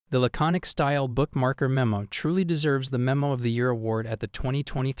The laconic-style bookmarker Memo truly deserves the Memo of the Year award at the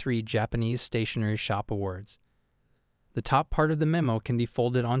 2023 Japanese Stationery Shop Awards. The top part of the Memo can be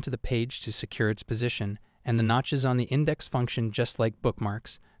folded onto the page to secure its position, and the notches on the index function just like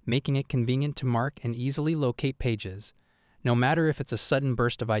bookmarks, making it convenient to mark and easily locate pages. No matter if it's a sudden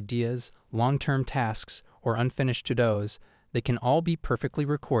burst of ideas, long-term tasks, or unfinished to-dos, they can all be perfectly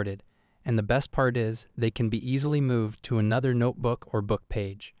recorded, and the best part is they can be easily moved to another notebook or book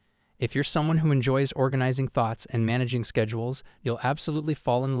page. If you're someone who enjoys organizing thoughts and managing schedules, you'll absolutely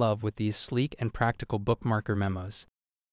fall in love with these sleek and practical bookmarker memos.